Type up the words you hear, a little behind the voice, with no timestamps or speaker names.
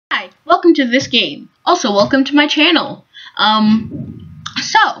Hi, welcome to this game. Also, welcome to my channel.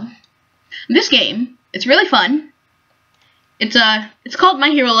 So, this game, it's really fun. It's called My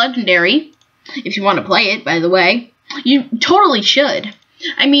Hero Legendary. If you want to play it, by the way, you totally should.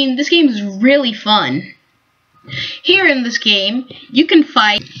 I mean, this game is really fun. Here in this game, you can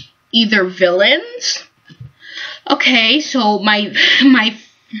fight either villains. Okay, so my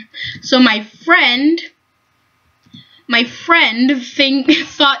friend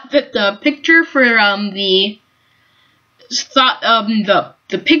thought that the picture for the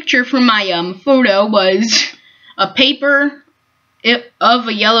picture from my photo was a paper if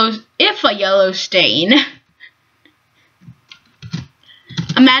a yellow stain.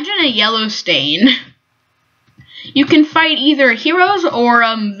 Imagine a yellow stain. You can fight either heroes or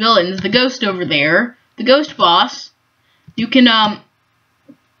villains. The ghost over there, the ghost boss. You can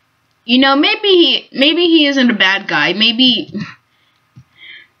you know, maybe he isn't a bad guy. Maybe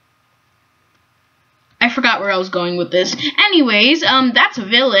I forgot where I was going with this. Anyways, that's a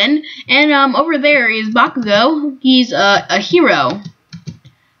villain, and over there is Bakugo. He's a hero.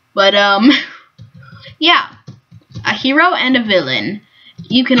 But yeah, a hero and a villain.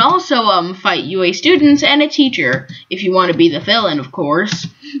 You can also fight UA students and a teacher if you want to be the villain, of course.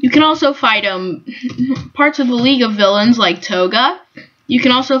 You can also fight parts of the League of Villains like Toga. You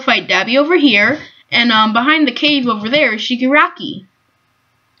can also fight Dabi over here, and behind the cave over there is Shigaraki.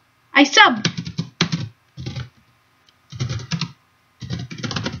 I sub.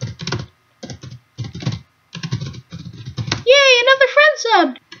 Yay, another friend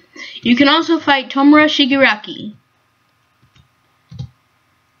subbed. You can also fight Tomura Shigaraki.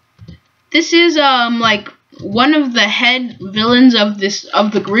 This is like one of the head villains of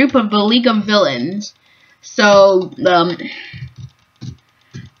the group of the League of Villains. So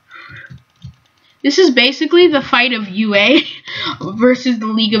this is basically the fight of UA versus the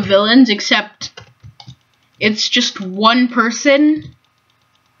League of Villains, except it's just one person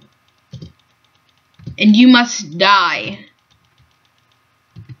and you must die.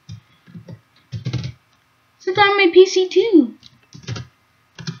 It's on my PC too.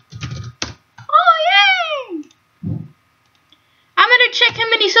 Oh yay! I'm gonna check how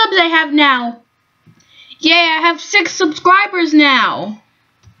many subs I have now. Yay, I have 6 subscribers now.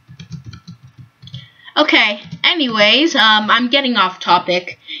 Okay, anyways, I'm getting off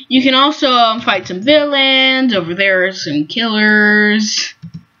topic. You can also fight some villains. Over there are some killers.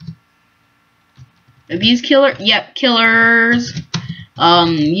 Are these killers? Yep, killers.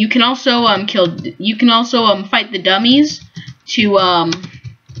 You can also fight the dummies to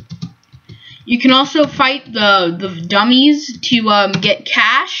you can also fight the dummies to get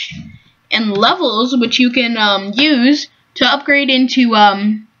cash and levels, which you can use to upgrade into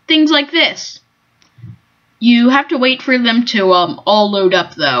things like this. You have to wait for them to all load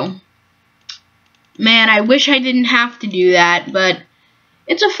up, though. Man, I wish I didn't have to do that, but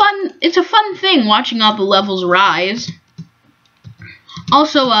it's a fun thing watching all the levels rise.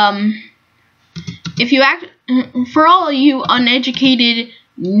 Also, if you for all you uneducated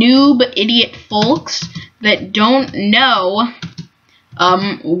noob idiot folks that don't know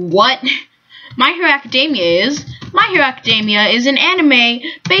what My Hero Academia is, My Hero Academia is an anime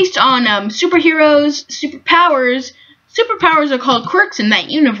based on superheroes, superpowers. Superpowers are called quirks in that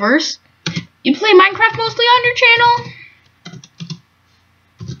universe. You play Minecraft mostly on your channel?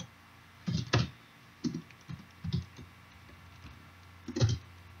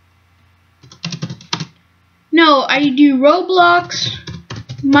 No, I do Roblox,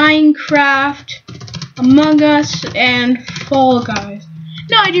 Minecraft, Among Us, and Fall Guys.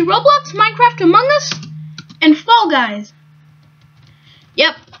 No, I do Roblox, Minecraft, Among Us, and Fall Guys.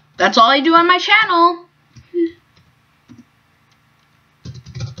 Yep, that's all I do on my channel.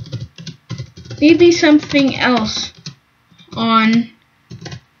 Maybe something else on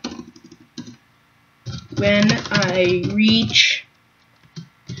when I reach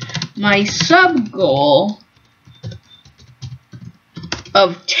my sub goal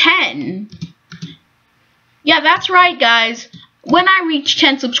of 10. Yeah, that's right, guys. When I reach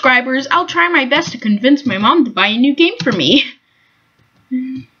 10 subscribers, I'll try my best to convince my mom to buy a new game for me.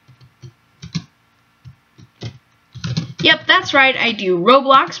 Yep, that's right. I do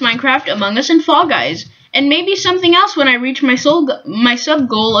Roblox, Minecraft, Among Us, and Fall Guys. And maybe something else when I reach my sub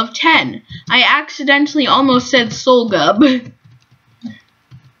goal of 10. I accidentally almost said Solgub.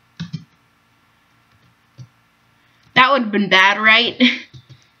 That would have been bad, right?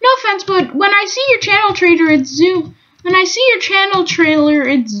 No offense, but when I see your channel trailer, it's zoomed. When I see your channel trailer,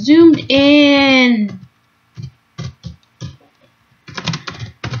 it's zoomed in.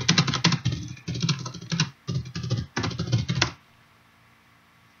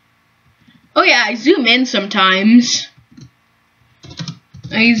 Oh yeah, I zoom in sometimes.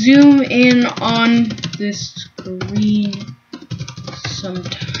 I zoom in on this screen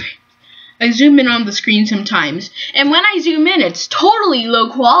sometimes. I zoom in on the screen sometimes. And when I zoom in, it's totally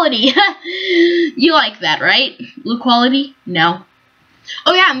low quality. You like that, right? Low quality? No.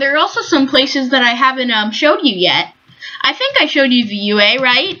 Oh yeah, and there are also some places that I haven't showed you yet. I think I showed you the UA,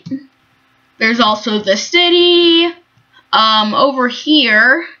 right? There's also the city. Over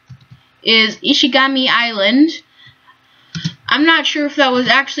here is Ishigami Island. I'm not sure if that was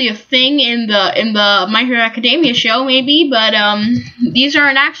actually a thing in the My Hero Academia show, maybe, but these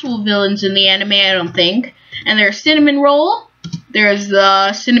aren't actual villains in the anime, I don't think. And there's Cinnamon Roll. There's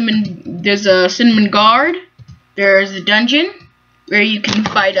a cinnamon guard. There's a dungeon where you can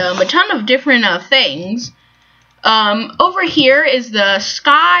fight a ton of different things. Over here is the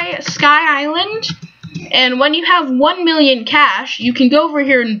Sky Island, and when you have 1 million cash, you can go over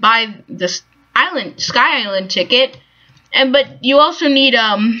here and buy the Sky Island ticket. But you also need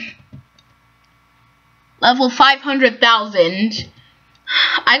level 500,000.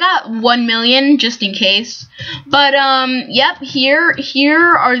 I got 1 million just in case. But yep,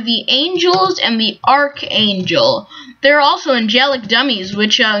 here are the angels and the archangel. They're also angelic dummies,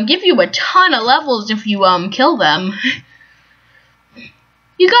 which give you a ton of levels if you kill them.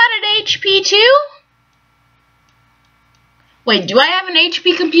 You got an HP too? Wait, do I have an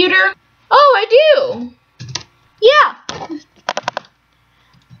HP computer? Oh, I do. Yeah.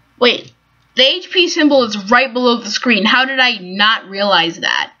 Wait, the HP symbol is right below the screen. How did I not realize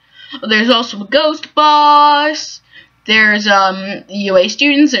that? There's also a ghost boss. There's UA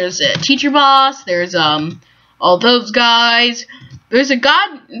students. There's a teacher boss. There's all those guys. There's a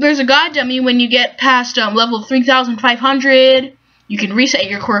god dummy when you get past level 3,500. You can reset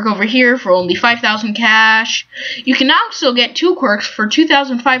your quirk over here for only 5,000 cash. You can also get 2 quirks for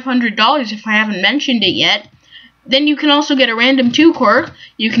 $2,500 if I haven't mentioned it yet. Then you can also get a random 2 quirk,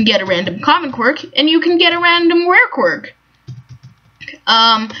 you can get a random common quirk, and you can get a random rare quirk.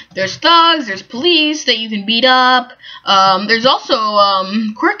 There's thugs, there's police that you can beat up. There's also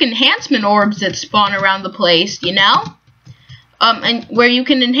quirk enhancement orbs that spawn around the place, you know? And where you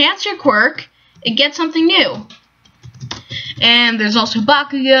can enhance your quirk and get something new. And there's also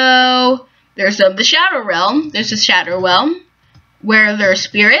Bakugo. There's the Shadow Realm. There's the Shadow Realm where there are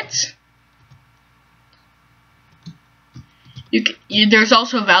spirits. There's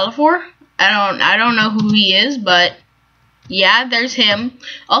also Valifor. I don't know who he is, but yeah, there's him.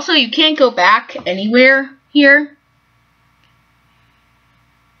 Also, you can't go back anywhere here.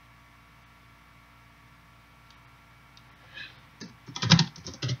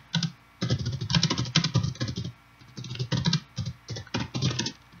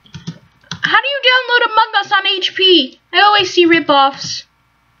 How do you download Among Us on HP? I always see ripoffs.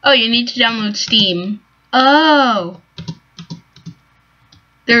 Oh, you need to download Steam. Oh.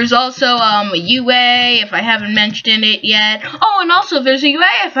 There's also a UA if I haven't mentioned it yet. Oh, and also there's a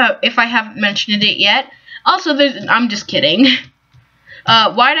UA if I haven't mentioned it yet. Also, I'm just kidding.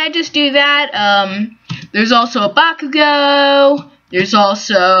 Why'd I just do that? There's also a Bakugo. There's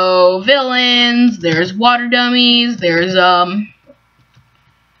also villains. There's water dummies. There's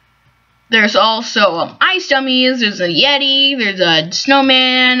also ice dummies. There's a Yeti. There's a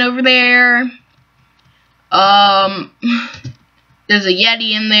snowman over there. There's a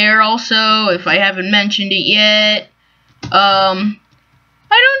Yeti in there also, if I haven't mentioned it yet. Why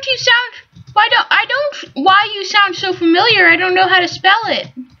you sound so familiar? I don't know how to spell it.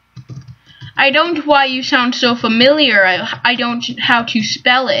 Why you sound so familiar? I don't know how to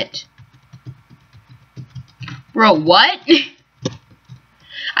spell it. Bro, what?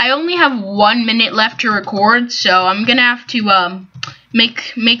 I only have 1 minute left to record, so I'm gonna have to,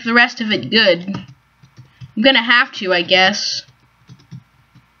 make the rest of it good. I'm gonna have to, I guess.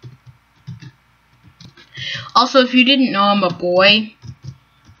 Also, if you didn't know, I'm a boy.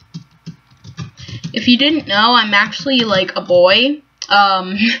 If you didn't know, I'm actually, like, a boy.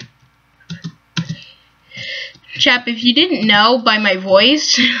 Chap, if you didn't know by my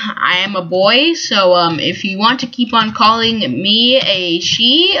voice, I am a boy, so, if you want to keep on calling me a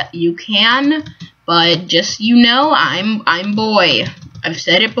she, you can, but just, you know, I'm boy. I've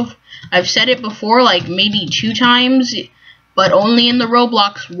said it before, like, maybe 2 times, but only in the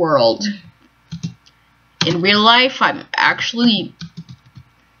Roblox world. In real life, I'm actually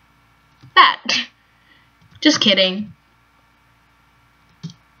that. Just kidding.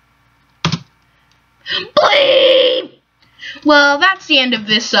 Bleep! Well, that's the end of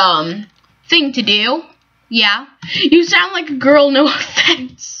this, thing to do. Yeah. You sound like a girl, no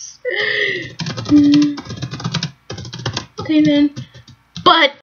offense. Okay, then. But